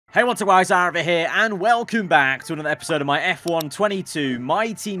Hey, what's up guys, aarava here, and welcome back to another episode of my F1 22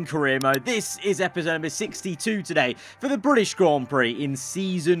 My Team Career Mode. This is episode number 62 today for the British Grand Prix in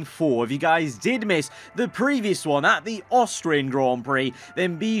Season 4. If you guys did miss the previous one at the Austrian Grand Prix,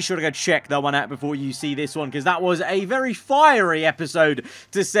 then be sure to go check that one out before you see this one, because that was a very fiery episode,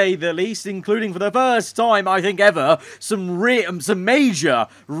 to say the least, including for the first time, I think ever, some major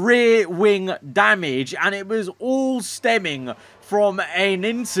rear wing damage, and it was all stemming from an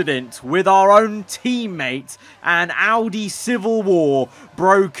incident with our own teammate. An Audi civil war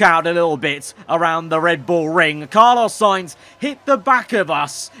broke out a little bit around the Red Bull ring. Carlos Sainz hit the back of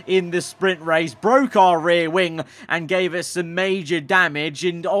us in the sprint race, broke our rear wing and gave us some major damage.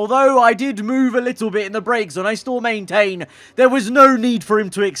 And although I did move a little bit in the brakes, and I still maintain there was no need for him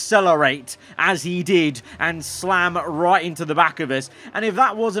to accelerate as he did and slam right into the back of us. And if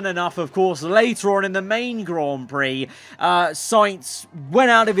that wasn't enough, of course, later on in the main Grand Prix, Sainz went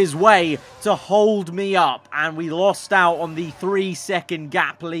out of his way to hold me up, and we lost out on the 3-second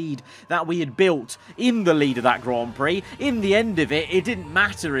gap lead that we had built in the lead of that Grand Prix. In the end of it, it didn't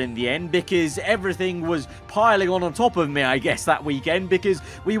matter in the end, because everything was piling on top of me, I guess, that weekend, because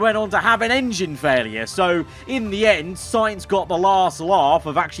we went on to have an engine failure. So in the end, Sainz got the last laugh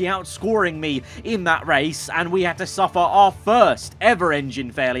of actually outscoring me in that race, and we had to suffer our first ever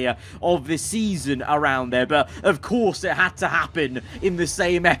engine failure of the season around there. But of course it had to happen in the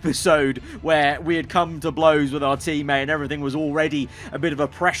same episode where we had come to blows with our teammate and everything was already a bit of a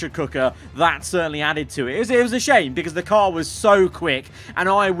pressure cooker. That certainly added to it. It was a shame, because the car was so quick and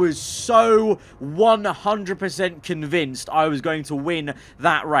I was so 100% convinced I was going to win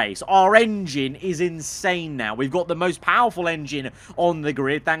that race. Our engine is insane now. We've got the most powerful engine on the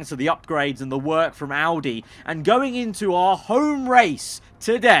grid thanks to the upgrades and the work from Audi. And going into our home race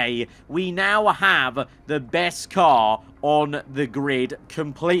today, we now have the best car on the grid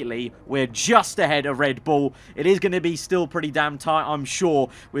completely. We're just ahead of Red Bull. It is going to be still pretty damn tight, I'm sure,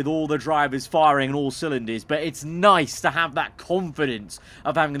 with all the drivers firing on all cylinders, but it's nice to have that confidence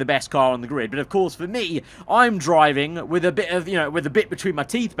of having the best car on the grid. But of course, for me, I'm driving with a bit of, with a bit between my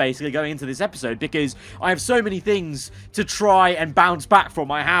teeth, basically, going into this episode, because I have so many things to try and bounce back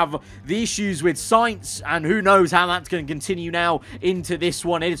from. I have the issues with Sainz, and who knows how that's going to continue now into this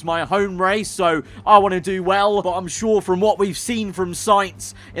one. It's my home race, so I want to do well, but I'm sure from what we've seen from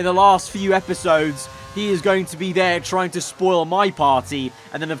Sainz in the last few episodes, he is going to be there trying to spoil my party.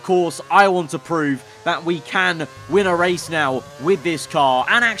 And then, of course, I want to prove that we can win a race now with this car,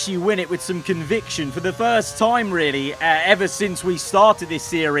 and actually win it with some conviction for the first time, really, ever since we started this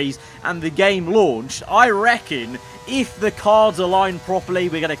series and the game launched. I reckon if the cards align properly,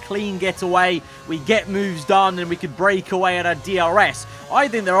 we get a clean getaway, we get moves done, and we could break away at a DRS. I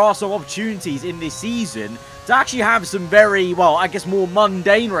think there are some opportunities in this season to actually have some very, well, I guess more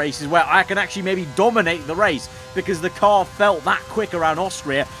mundane races where I can actually maybe dominate the race, because the car felt that quick around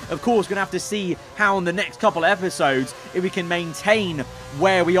Austria. Of course, going to have to see how in the next couple of episodes if we can maintain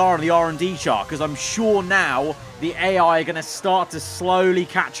where we are on the R&D chart, because I'm sure now the AI are going to start to slowly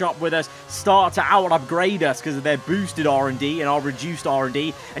catch up with us, start to out-upgrade us because of their boosted R&D and our reduced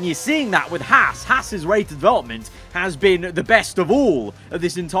R&D. And you're seeing that with Haas. Haas's rate of development has been the best of all of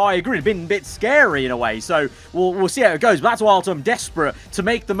this entire grid. It's been a bit scary in a way, so we'll see how it goes. But that's why I'm desperate to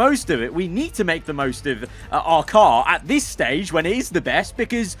make the most of it. We need to make the most of our car at this stage when it is the best,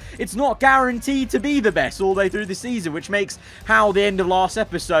 because it's not guaranteed to be the best all the way through the season, which makes how the end of last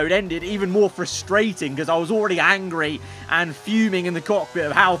episode ended even more frustrating, because I was already angry and fuming in the cockpit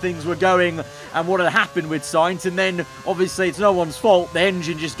of how things were going and what had happened with Sainz. And then obviously it's no one's fault, the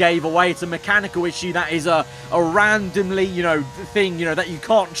engine just gave away. It's a mechanical issue that is a randomly thing that you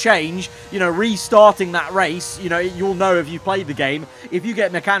can't change. Restarting that race, you'll know if you played the game, if you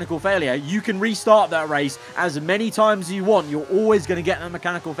get mechanical failure, you can restart that race as many times as you want. You're always going to get that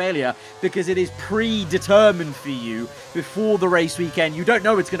mechanical failure, because it is predetermined for you before the race weekend. You don't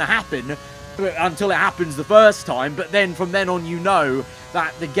know it's going to happen until it happens the first time, but then from then on,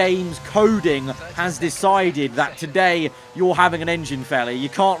 that the game's coding has decided that today you're having an engine failure. You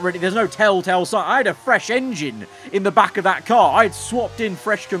can't really, there's no telltale sign. I had a fresh engine in the back of that car. I had swapped in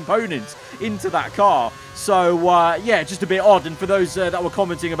fresh components into that car. So, yeah, just a bit odd. And for those that were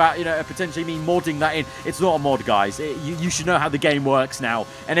commenting about, potentially me modding that in, it's not a mod, guys. You should know how the game works now.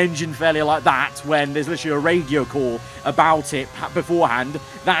 An engine failure like that, when there's literally a radio call about it beforehand,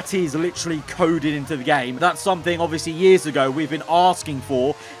 that is literally coded into the game. That's something, obviously, years ago we've been asking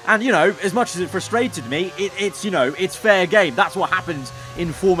for. And, as much as it frustrated me, it's fair game. That's what happens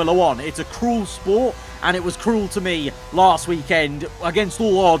in Formula 1. It's a cruel sport, and it was cruel to me last weekend. Against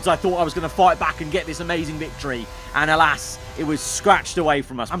all odds, I thought I was going to fight back and get this amazing victory, and alas, it was scratched away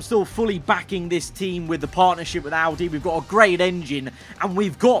from us. I'm still fully backing this team with the partnership with Audi. We've got a great engine, and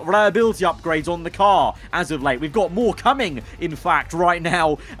we've got reliability upgrades on the car as of late. We've got more coming, in fact, right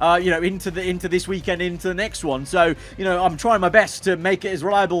now, into this weekend, into the next one. So, I'm trying my best to make it as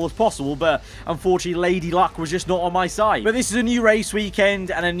reliable as possible, but unfortunately, Lady Luck was just not on my side. But this is a new race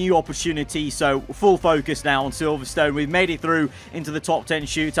weekend and a new opportunity, so full focus now on Silverstone. We've made it through into the top 10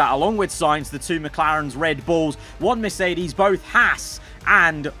 shootout, along with Sainz, the 2 McLarens, Red Bulls, 1 Mercedes, both Haas,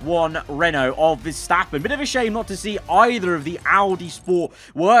 and 1 Renault of Verstappen. Bit of a shame not to see either of the Audi Sport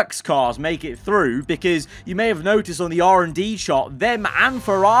Works cars make it through, because you may have noticed on the R&D shot, them and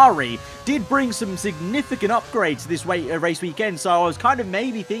Ferrari did bring some significant upgrades to this race weekend, so I was kind of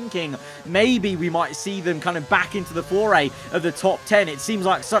maybe thinking maybe we might see them kind of back into the foray of the top 10. It seems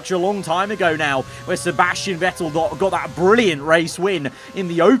like such a long time ago now where Sebastian Vettel got that brilliant race win in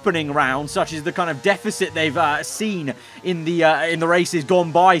the opening round, such as the kind of deficit they've seen in the races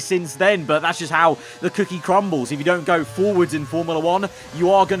gone by since then. But that's just how the cookie crumbles. If you don't go forwards in Formula 1, you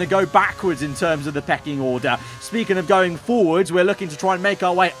are going to go backwards in terms of the pecking order. Speaking of going forwards, we're looking to try and make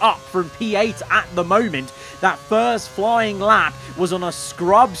our way up from P8 at the moment. That first flying lap was on a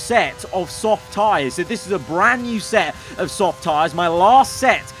scrub set of soft tyres. So this is a brand new set of soft tyres, my last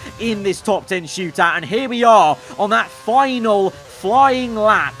set in this top 10 shootout, and here we are on that final flying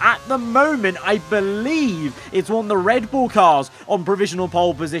lap. At the moment, I believe it's one of the Red Bull cars on provisional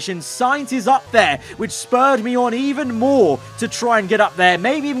pole position. Sainz is up there, which spurred me on even more to try and get up there,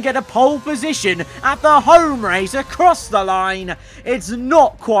 maybe even get a pole position at the home race across the line. It's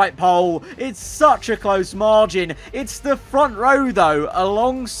not quite pole. It's such a close margin. It's the front row, though,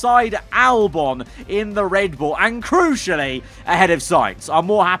 alongside Albon in the Red Bull, and crucially, ahead of Sainz. I'm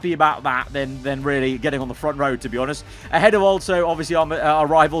more happy about that than really getting on the front row, to be honest. Ahead of also, obviously, our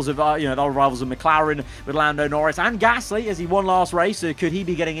rivals of, our rivals of McLaren with Lando Norris and Gasly, as he won last race. So could he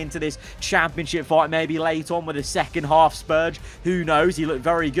be getting into this championship fight maybe late on with a second half spurge? Who knows? He looked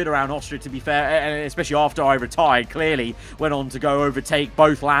very good around Austria, to be fair, and especially after I retired. Clearly went on to go overtake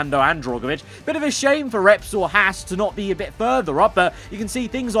both Lando and Drogovic. Bit of a shame for Repsol Haas to not be a bit further up, but you can see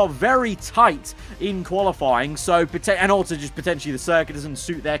things are very tight in qualifying. So, and also just potentially the circuit doesn't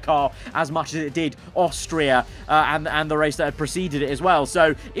suit their car as much as it did Austria and the race that had preceded it as well.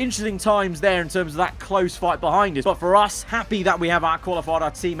 So interesting times there in terms of that close fight behind us. But for us, happy that we have qualified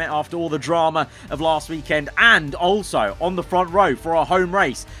our teammate after all the drama of last weekend, and also on the front row for our home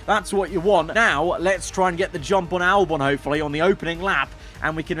race. That's what you want. Now let's try and get the jump on Albon, hopefully on the opening lap,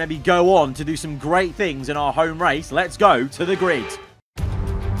 and we can maybe go on to do some great things in our home race. Let's go to the grid.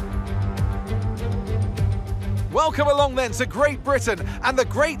 Welcome along then to Great Britain and the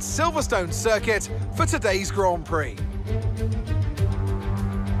Great Silverstone circuit for today's Grand Prix.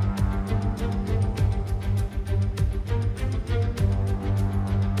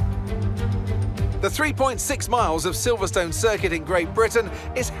 The 3.6 miles of Silverstone circuit in Great Britain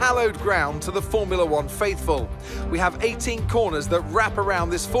is hallowed ground to the Formula 1 faithful. We have 18 corners that wrap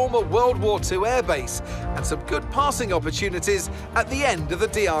around this former World War II airbase, and some good passing opportunities at the end of the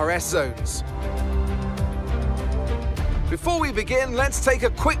DRS zones. Before we begin, let's take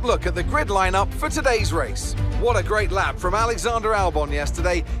a quick look at the grid lineup for today's race. What a great lap from Alexander Albon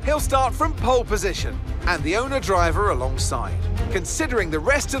yesterday. He'll start from pole position and the owner-driver alongside. Considering the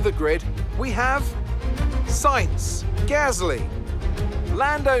rest of the grid, we have Sainz, Gasly,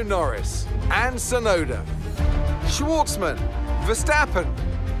 Lando Norris and Tsunoda, Schwartzman, Verstappen,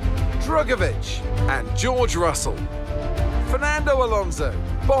 Drogovic and George Russell, Fernando Alonso,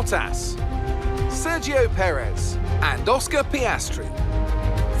 Bottas, Sergio Perez and Oscar Piastri,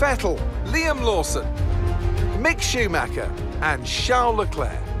 Vettel, Liam Lawson, Mick Schumacher and Charles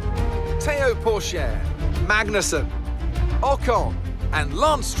Leclerc, Théo Pourchaire, Magnussen, Ocon and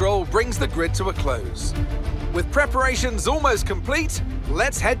Lance Stroll brings the grid to a close. With preparations almost complete,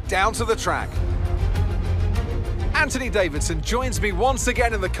 let's head down to the track. Anthony Davidson joins me once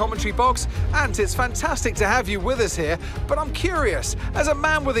again in the commentary box. Ant, it's fantastic to have you with us here, but I'm curious, as a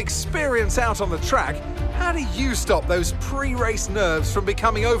man with experience out on the track, how do you stop those pre-race nerves from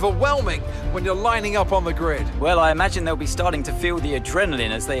becoming overwhelming when you're lining up on the grid? Well, I imagine they'll be starting to feel the adrenaline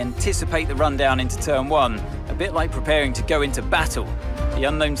as they anticipate the rundown into turn one, a bit like preparing to go into battle. The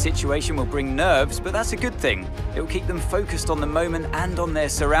unknown situation will bring nerves, but that's a good thing. It will keep them focused on the moment and on their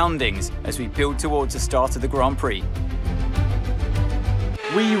surroundings as we build towards the start of the Grand Prix.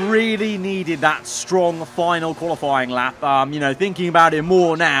 We really needed that strong final qualifying lap. Thinking about it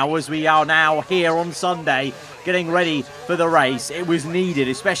more now as we are now here on Sunday, getting ready for the race. It was needed,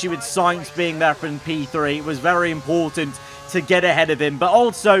 especially with Sainz being there from P3. It was very important to get ahead of him, but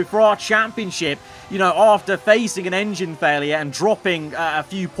also for our championship, you know, after facing an engine failure and dropping a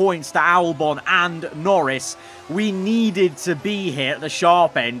few points to Albon and Norris, we needed to be here at the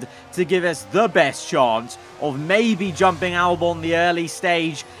sharp end to give us the best chance of maybe jumping Albon the early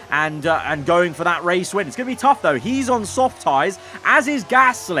stage and going for that race win. It's going to be tough, though. He's on soft tyres, as is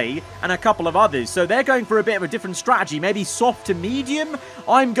Gasly and a couple of others. So they're going for a bit of a different strategy. Maybe soft to medium.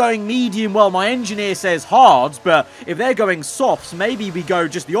 I'm going medium. Well, my engineer says hards, but if they're going softs, maybe we go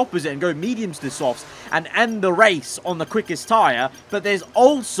just the opposite and go mediums to softs and end the race on the quickest tyre. But there's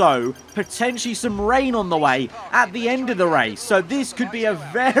also potentially some rain on the way at the end of the race. So this could be a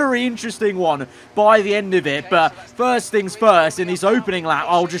very interesting one by the end of it. But first things first, in this opening lap,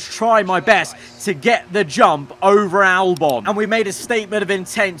 I'll just try my best to get the jump over Albon. And we made a statement of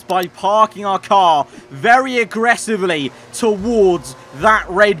intent by parking our car very aggressively towards that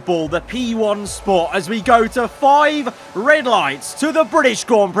Red Bull, the P1 spot, as we go to 5 red lights to the British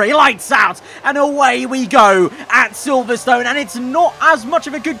Grand Prix. Lights out, and away we go at Silverstone. And it's not as much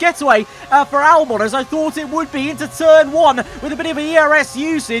of a good getaway for Albon as I thought it would be into turn 1 with a bit of ERS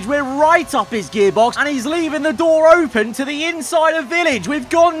usage. We're right up his gearbox, and he's leaving the door open to the inside of Village. We've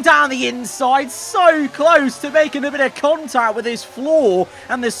gone down the inside, so close to making a bit of contact with his floor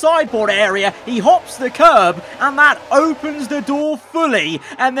and the sideboard area. He hops the curb, and that opens the door fully,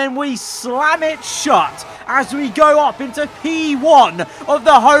 and then we slam it shut as we go up into P1 of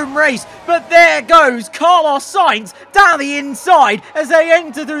the home race. But there goes Carlos Sainz down the inside as they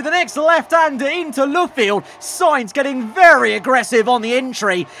enter through the next left-hander into Luffield. Sainz getting very aggressive on the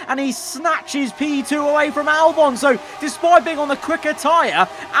entry, and he snatches P2 away from Albon. So despite being on the quicker tyre,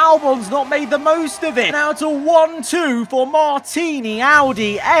 Albon's not made the most of it. Now to 1-2 for Martini,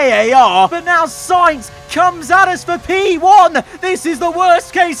 Audi, AAR. But now Sainz comes at us for P1. This is the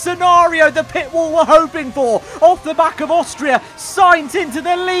worst case scenario the pit wall were hoping for. Off the back of Austria, Sainz into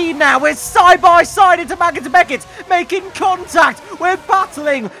the lead now. We're side by side into Beckett, making contact. We're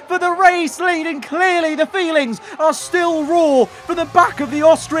battling for the race lead, and clearly the feelings are still raw from the back of the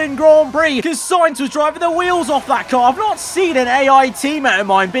Austrian Grand Prix, because Sainz was driving the wheels off that car. I've not seen an AI teammate of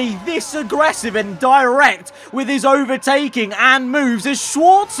mine be this aggressive and direct with his overtaking and moves, as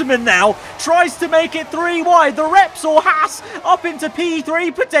Schwartzman now tries to make it 3 wide. The Repsol Haas up into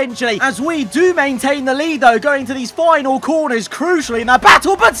P3 potentially, as we do maintain the lead though going to these final corners crucially in that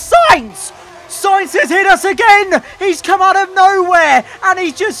battle. But Sainz has hit us again. He's come out of nowhere, and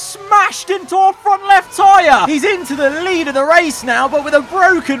he's just smashed into our front left tyre. He's into the lead of the race now, but with a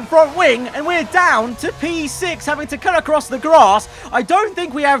broken front wing, and we're down to P6, having to cut across the grass. I don't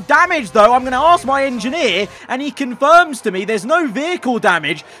think we have damage, though. I'm going to ask my engineer, and he confirms to me there's no vehicle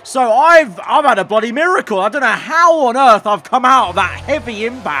damage. So I've had a bloody miracle. I don't know how on earth I've come out of that heavy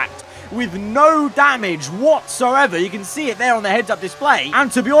impact with no damage whatsoever. You can see it there on the heads-up display. And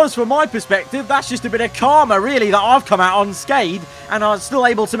to be honest, from my perspective, that's just a bit of karma, really, that I've come out unscathed, and I'm still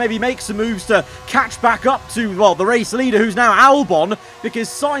able to maybe make some moves to catch back up to, well, the race leader, who's now Albon, because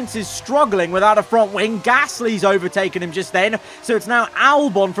Sainz is struggling without a front wing. Gasly's overtaken him just then, so it's now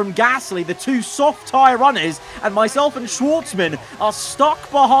Albon from Gasly, the 2 soft tyre runners, and myself and Schwartzman are stuck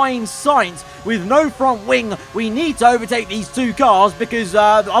behind Sainz with no front wing. We need to overtake these 2 cars, because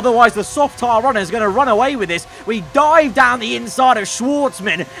otherwise the soft tyre runner is going to run away with this. We dive down the inside of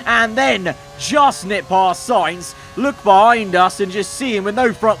Schwartzman and then just nip past Sainz, look behind us and just see him with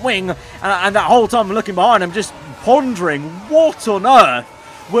no front wing, and that whole time looking behind him, just pondering, what on earth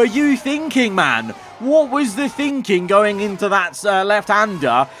were you thinking, man? What was the thinking going into that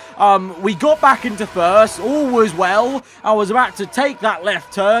left-hander? We got back into first, all was well. I was about to take that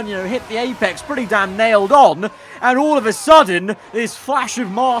left turn, you know, hit the apex pretty damn nailed on, and all of a sudden, this flash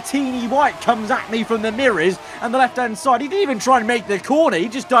of Martini white comes at me from the mirrors and the left-hand side. He didn't even try and make the corner, he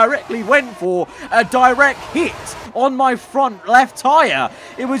just directly went for a direct hit on my front left tyre.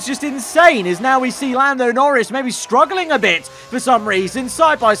 It was just insane, as now we see Lando Norris maybe struggling a bit for some reason,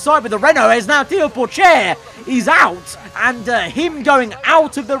 side by side with the Renault, as now Theo Porcher is out, and him going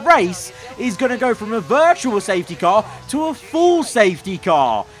out of the race is going to go from a virtual safety car to a full safety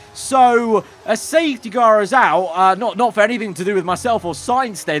car. So a safety car is out, not for anything to do with myself or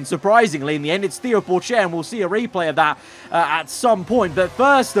Sainz then, surprisingly. In the end, it's Theo Porcher, and we'll see a replay of that at some point. But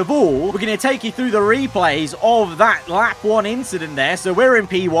first of all, we're going to take you through the replays of that lap 1 incident there. So we're in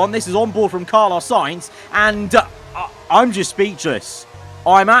P1, this is on board from Carlos Sainz, and I'm just speechless.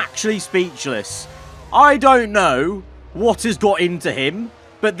 I'm actually speechless. I don't know what has got into him,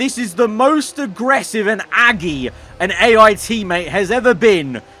 but this is the most aggressive and aggy an AI teammate has ever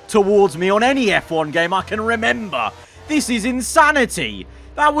been towards me on any F1 game I can remember. This is insanity.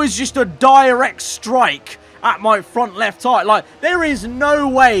 That was just a direct strike at my front left tyre. Like, there is no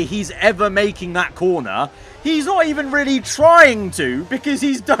way he's ever making that corner. He's not even really trying to, because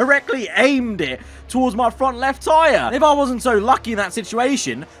he's directly aimed it towards my front left tyre. If I wasn't so lucky in that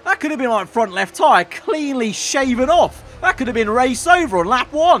situation, that could have been my front left tyre cleanly shaven off. That could have been race over on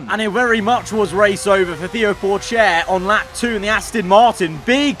lap 1. And it very much was race over for Theo Pourchaire on lap 2 in the Aston Martin.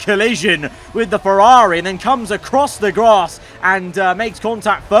 Big collision with the Ferrari, and then comes across the grass and makes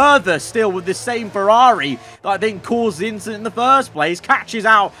contact further still with the same Ferrari that I think caused the incident in the first place. Catches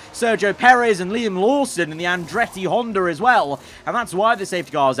out Sergio Perez and Liam Lawson in the Andretti Honda as well. And that's why the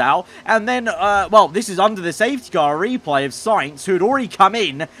safety car's out. And then, well, this is under the safety car replay of Sainz, who had already come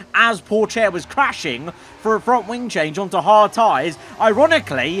in as Pourchaire was crashing for a front wing change onto hard tyres.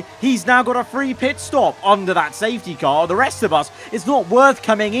 Ironically, he's now got a free pit stop under that safety car. The rest of us, it's not worth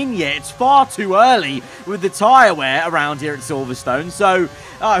coming in yet. It's far too early with the tyre wear around here at Silverstone. So,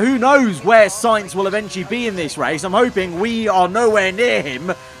 who knows where Sainz will eventually be in this race. I'm hoping we are nowhere near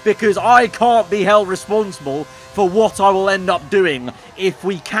him, because I can't be held responsible for what I will end up doing if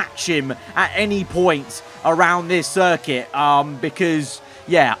we catch him at any point around this circuit, because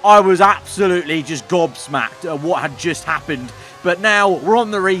yeah, I was absolutely just gobsmacked at what had just happened. But now we're on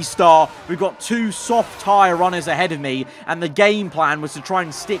the restart. We've got 2 soft tyre runners ahead of me, and the game plan was to try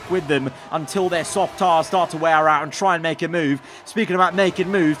and stick with them until their soft tyres start to wear out and try and make a move. Speaking about making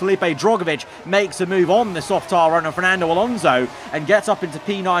moves, Felipe Drogovic makes a move on the soft tyre runner Fernando Alonso and gets up into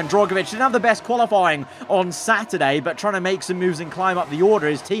P9. Drogovic didn't have the best qualifying on Saturday, but trying to make some moves and climb up the order.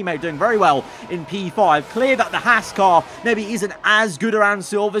 His teammate doing very well in P5. Clear that the Haas car maybe isn't as good around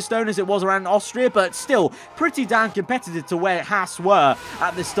Silverstone as it was around Austria, but still pretty damn competitive to where Haas were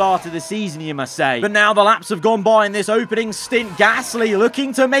at the start of the season, you must say. But now the laps have gone by in this opening stint. Gasly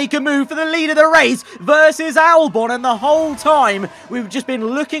looking to make a move for the lead of the race versus Albon, and the whole time we've just been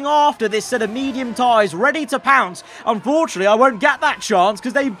looking after this set of medium tyres ready to pounce. Unfortunately, I won't get that chance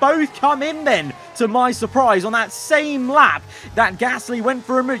because they both come in then, to my surprise, on that same lap that Gasly went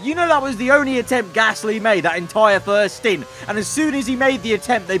for a move. You know, that was the only attempt Gasly made that entire first stint, and as soon as he made the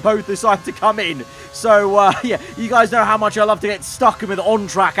attempt, they both decided to come in. So, yeah, you guys know how much I love to get stuck in with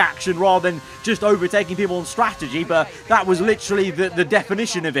on-track action rather than just overtaking people on strategy, but that was literally the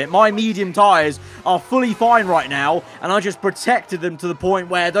definition of it. My medium tyres are fully fine right now, and I just protected them to the point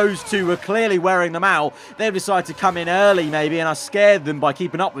where those two were clearly wearing them out. They've decided to come in early, maybe, and I scared them by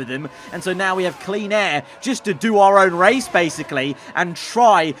keeping up with them, and so now we have clean air just to do our own race, basically, and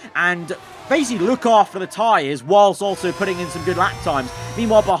try and basically look after the tyres whilst also putting in some good lap times.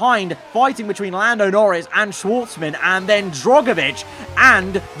 Meanwhile, behind, fighting between Lando Norris and Schwartzman, and then Drogovic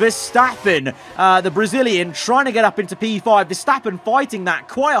and Verstappen, the Brazilian, trying to get up into P5. Verstappen fighting that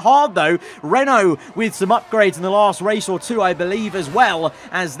quite hard, though. Renault with some upgrades in the last race or two, I believe, as well,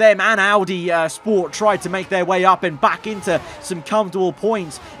 as them and Audi Sport tried to make their way up and back into some comfortable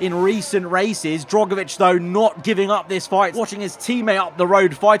points in recent races. Drogovic, though, not giving up this fight. Watching his teammate up the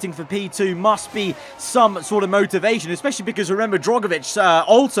road fighting for P2 must be some sort of motivation, especially because, remember, Drogovic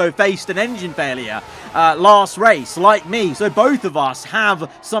also faced an engine failure last race, like me. So both of us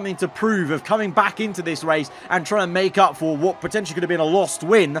have something to prove of coming back into this race and trying to make up for what potentially could have been a lost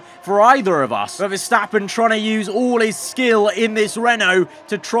win for either of us. But Verstappen trying to use all his skill in this Renault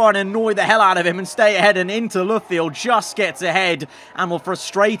to try and annoy the hell out of him and stay ahead, and into Luffield just gets ahead and will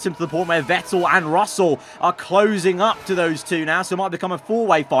frustrate him to the point where Vettel and Russell are closing up to those two now, so it might become a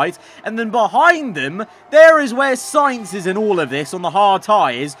four-way fight. And then behind them, there is where Sainz is in all of this on the hard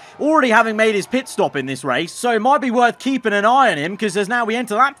tyres, already having made his pit stop in this race, so it might be worth keeping an eye on him, because as now we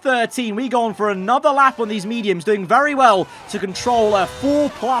enter lap 13, we go on for another lap on these mediums, doing very well to control a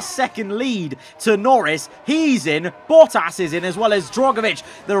 4+ second lead to Norris. He's in, Bottas is in, as well as Drogovic,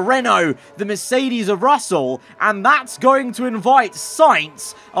 the Renault, the Mercedes of Russell, and that's going to invite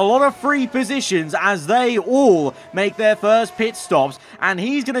Sainz a lot of free positions as they all make their first pit stops, and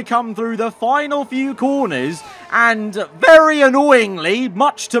he's going to come through the final few corners, and very annoyingly,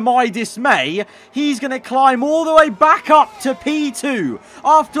 much to my dismay, he's going to climb all the way back up to P2.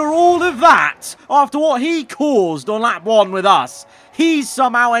 After all of that, after what he caused on lap 1 with us, he's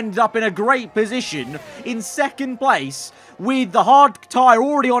somehow ended up in a great position in second place with the hard tyre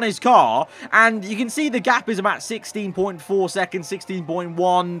already on his car, and you can see the gap is about 16.4 seconds,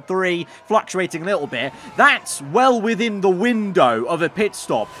 16.13, fluctuating a little bit. That's well within the window of a pit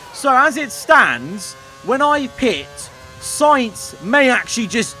stop. So as it stands, when I pit, Sainz may actually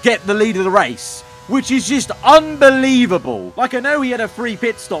just get the lead of the race, which is just unbelievable. Like, I know he had a free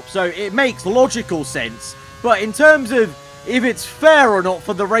pit stop, so it makes logical sense, but in terms of if it's fair or not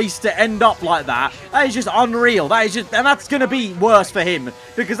for the race to end up like that. That is just unreal. That is just, and that's going to be worse for him,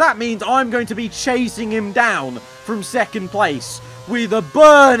 because that means I'm going to be chasing him down from second place with a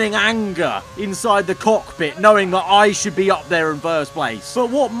burning anger inside the cockpit, knowing that I should be up there in first place. But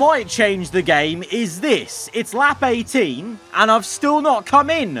what might change the game is this. It's lap 18, and I've still not come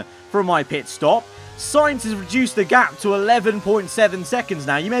in from my pit stop. Sainz has reduced the gap to 11.7 seconds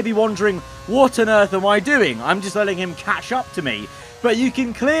now. You may be wondering, what on earth am I doing? I'm just letting him catch up to me. But you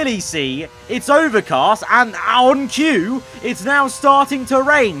can clearly see it's overcast, and on cue, it's now starting to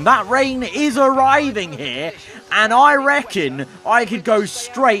rain. That rain is arriving here, and I reckon I could go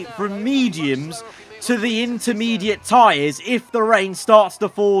straight from mediums to the intermediate tyres if the rain starts to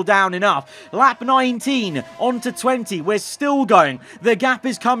fall down enough. Lap 19 onto 20, we're still going. The gap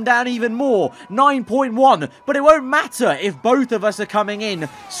has come down even more, 9.1, but it won't matter if both of us are coming in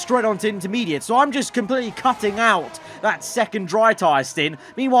straight onto intermediate. So I'm just completely cutting out that second dry tyre stint.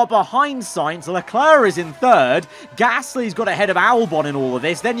 Meanwhile, behind Sainz, Leclerc is in third. Gasly's got ahead of Albon in all of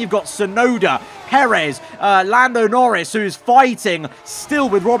this. Then you've got Tsunoda, Perez, Lando Norris, who's fighting still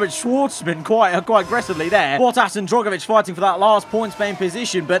with Robert Schwartzman quite aggressively there. Bottas and Drogovic fighting for that last points main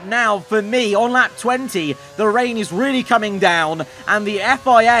position. But now, for me, on lap 20, the rain is really coming down, and the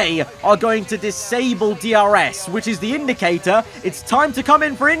FIA are going to disable DRS, which is the indicator it's time to come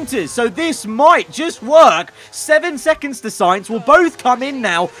in for Inters. So this might just work. 7 seconds to Sainz. We'll both come in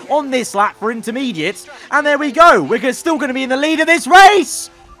now on this lap for intermediates, and there we go. We're still going to be in the lead of this race.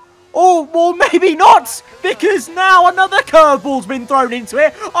 Oh, well, maybe not, because now another curveball's been thrown into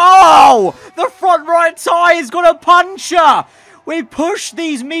it. Oh, the front right tyre's got a puncture. We pushed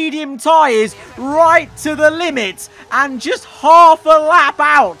these medium tyres right to the limit, and just half a lap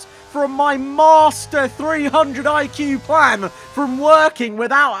out from my master 300 IQ plan from working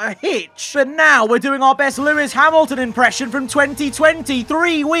without a hitch. But now we're doing our best Lewis Hamilton impression from 2020.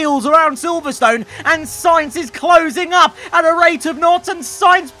 3 wheels around Silverstone, and Sainz is closing up at a rate of knots, and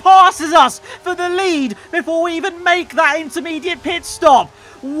Sainz passes us for the lead before we even make that intermediate pit stop.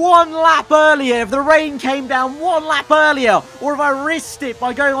 1 lap earlier, if the rain came down 1 lap earlier, or if I risked it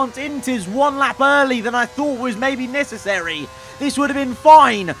by going on to Inters 1 lap early than I thought was maybe necessary, this would have been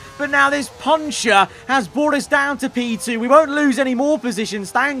fine. But now this puncher has brought us down to P2. We won't lose any more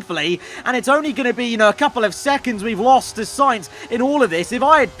positions, thankfully, and it's only going to be, a couple of seconds we've lost to Sainz in all of this. If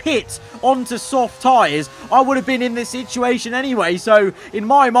I had pit onto soft tyres, I would have been in this situation anyway. So in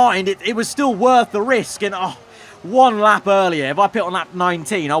my mind, it was still worth the risk. And 1 lap earlier, if I pit on lap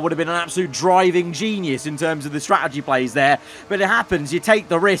 19, I would have been an absolute driving genius in terms of the strategy plays there. But it happens, you take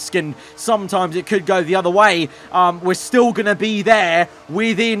the risk, and sometimes it could go the other way. We're still going to be there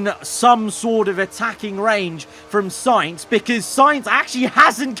within some sort of attacking range from Sainz, because Sainz actually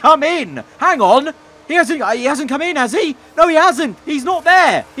hasn't come in. Hang on, he hasn't come in, has he? No, he hasn't. He's not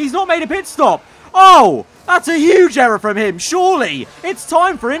there. He's not made a pit stop. Oh, that's a huge error from him. Surely it's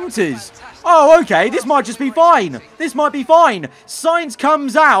time for Inters. Oh, okay, this might just be fine. This might be fine. Sainz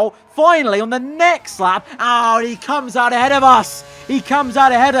comes out, finally, on the next lap. Oh, he comes out ahead of us. He comes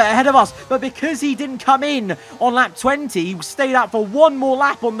out ahead of us. But because he didn't come in on lap 20, he stayed out for 1 more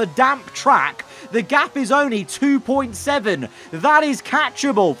lap on the damp track. The gap is only 2.7. That is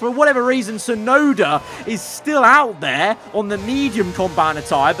catchable. For whatever reason, Tsunoda is still out there on the medium compounder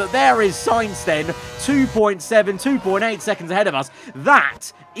tyre. But there is Sainz then, 2.7, 2.8 seconds ahead of us.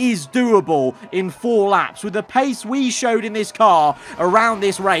 That is doable in 4 laps. With the pace we showed in this car around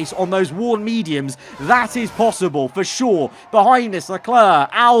this race on those worn mediums, that is possible for sure. Behind us, Leclerc,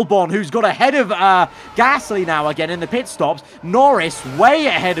 Albon, who's got ahead of Gasly now again in the pit stops. Norris way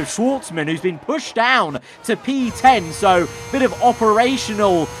ahead of Schwartzman, who's been pushed down to P10. So bit of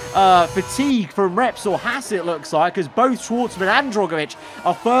operational fatigue from Repsol Haas, it looks like, because both Schwartzman and Drogovic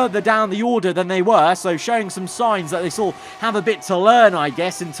are further down the order than they were. So showing some signs that they still have a bit to learn, I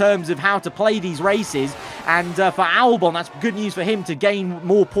guess, in terms of how to play these races. And for Albon, that's good news for him to gain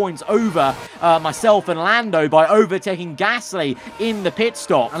more points over myself and Lando by overtaking Gasly in the pit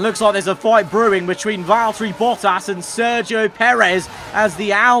stop. And looks like there's a fight brewing between Valtteri Bottas and Sergio Perez as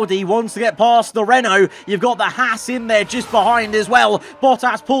the Audi wants to get past the Renault. You've got the Haas in there just behind as well.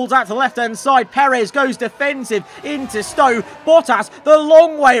 Bottas pulls out to the left-hand side. Perez goes defensive into Stowe. Bottas the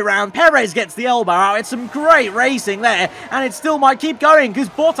long way round. Perez gets the elbow out. It's some great racing there, and it still might keep going because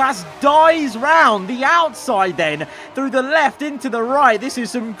Bottas dies round the outside then through the left into the right. This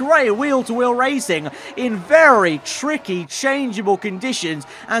is some great wheel-to-wheel racing in very tricky, changeable conditions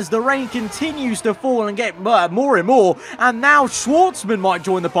as the rain continues to fall and get more and more. And now Schwartzman might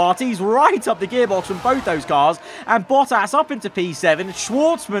join the party. He's right up the gearbox from both those cars. And Bottas up into P7.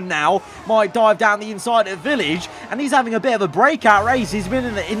 Schwartzman now might dive down the inside of Village, and he's having a bit of a breakout race. He's been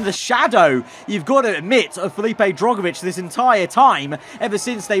in the shadow, you've got to admit, of Felipe Drogovic this entire time, ever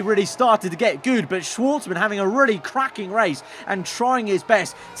since they really started to get good. But Schwartzman having a really cracking race and trying his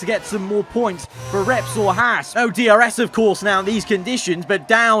best to get some more points for Repsol Haas. No DRS, of course, now in these conditions, but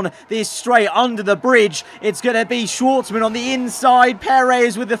down this straight under the bridge, it's going to be Schwartzman on the inside.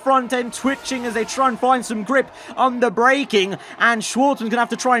 Perez with the front end twitching as they try and find some grip under braking, and Schwartzman's going to have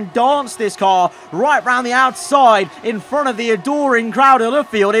to try and dance this car right round the outside in front of the adoring crowd of the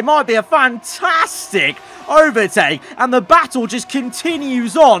field. It might be a fantastic overtake, and the battle just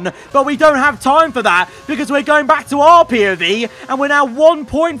continues on, but we don't have time for that because we're going back to our POV, and we're now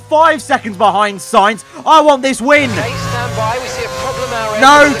 1.5 seconds behind Sainz. I want this win. Okay, stand by. We see a problem our end.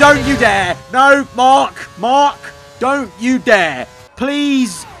 No, don't you dare. No, Mark, don't you dare.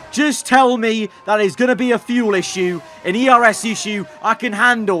 Please, just tell me that it's going to be a fuel issue, an ERS issue. I can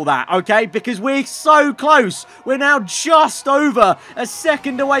handle that, okay? Because we're so close. We're now just over a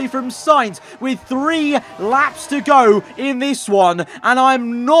second away from Sainz with 3 laps to go in this one. And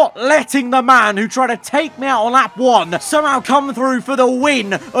I'm not letting the man who tried to take me out on lap 1 somehow come through for the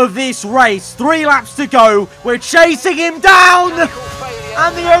win of this race. 3 laps to go. We're chasing him down.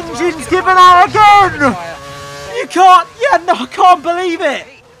 And the engine's given out again. You can't. Yeah, no, I can't believe it.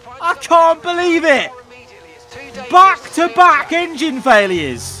 I can't believe it. Back-to-back engine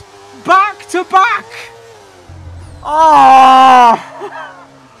failures. Back-to-back. Oh.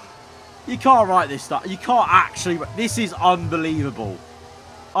 You can't write this stuff. You can't actually. This is unbelievable.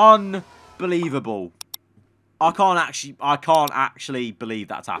 Unbelievable. I can't actually believe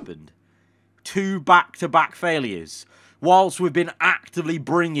that's happened. 2 back-to-back failures. Whilst we've been actively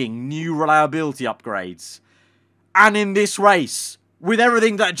bringing new reliability upgrades. And in this race, with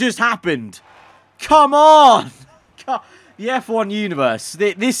everything that just happened. Come on! The F1 universe,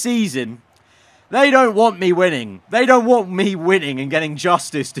 this season, they don't want me winning. They don't want me winning and getting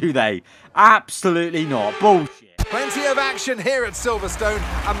justice, do they? Absolutely not. Bullshit. Plenty of action here at Silverstone.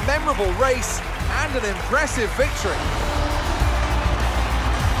 A memorable race and an impressive victory.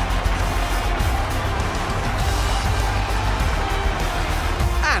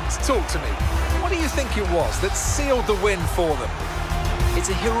 And talk to me. What do you think it was that sealed the win for them? It's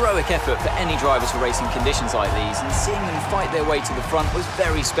a heroic effort for any drivers for racing conditions like these, and seeing them fight their way to the front was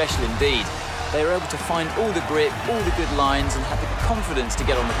very special indeed. They were able to find all the grip, all the good lines, and had the confidence to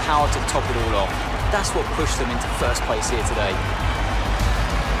get on the power to top it all off. That's what pushed them into first place here today.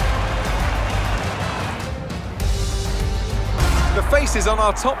 The faces on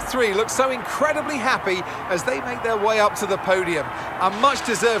our top 3 look so incredibly happy as they make their way up to the podium. A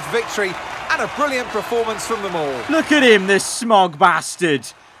much-deserved victory and a brilliant performance from them all. Look at him, this smug bastard.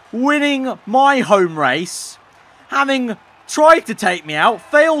 Winning my home race, having tried to take me out,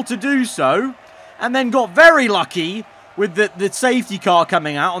 failed to do so, and then got very lucky with the safety car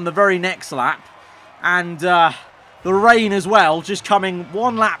coming out on the very next lap. And the rain as well, just coming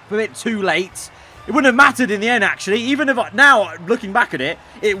 1 lap a bit too late. It wouldn't have mattered in the end, actually. Even if now, looking back at it,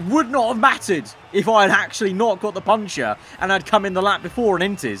 it would not have mattered if I had actually not got the puncher and I'd come in the lap before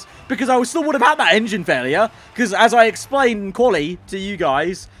and Inters. Because I still would have had that engine failure. Because as I explained in quali to you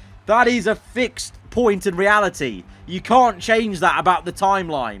guys, that is a fixed point in reality. You can't change that about the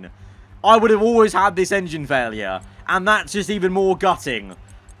timeline. I would have always had this engine failure. And that's just even more gutting.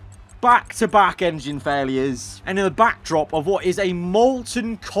 Back-to-back engine failures. And in the backdrop of what is a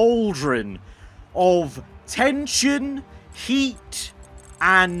molten cauldron of tension, heat,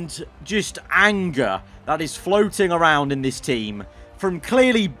 and just anger that is floating around in this team from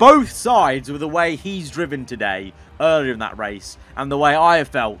clearly both sides with the way he's driven today, earlier in that race, and the way I have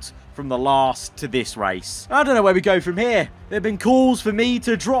felt from the last to this race. I don't know where we go from here. There have been calls for me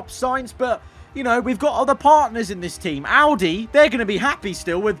to drop Sainz, but you know, we've got other partners in this team. Audi, they're going to be happy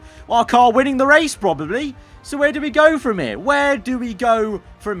still with our car winning the race, probably. So where do we go from here? Where do we go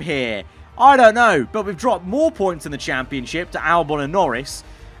from here? I don't know, but we've dropped more points in the championship to Albon and Norris.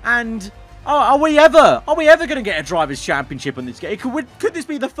 And are we ever going to get a Drivers' Championship on this game? Could this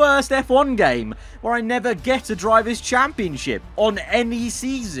be the first F1 game where I never get a Drivers' Championship on any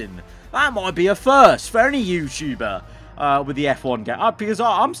season? That might be a first for any YouTuber with the F1 game. Because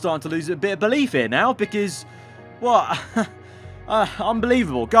I'm starting to lose a bit of belief here now because, what?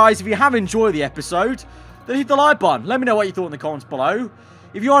 Unbelievable. Guys, if you have enjoyed the episode, then hit the like button. Let me know what you thought in the comments below.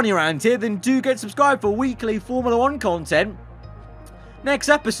 If you're new around here, then do get subscribed for weekly Formula 1 content. Next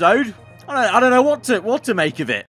episode, I don't know what to make of it.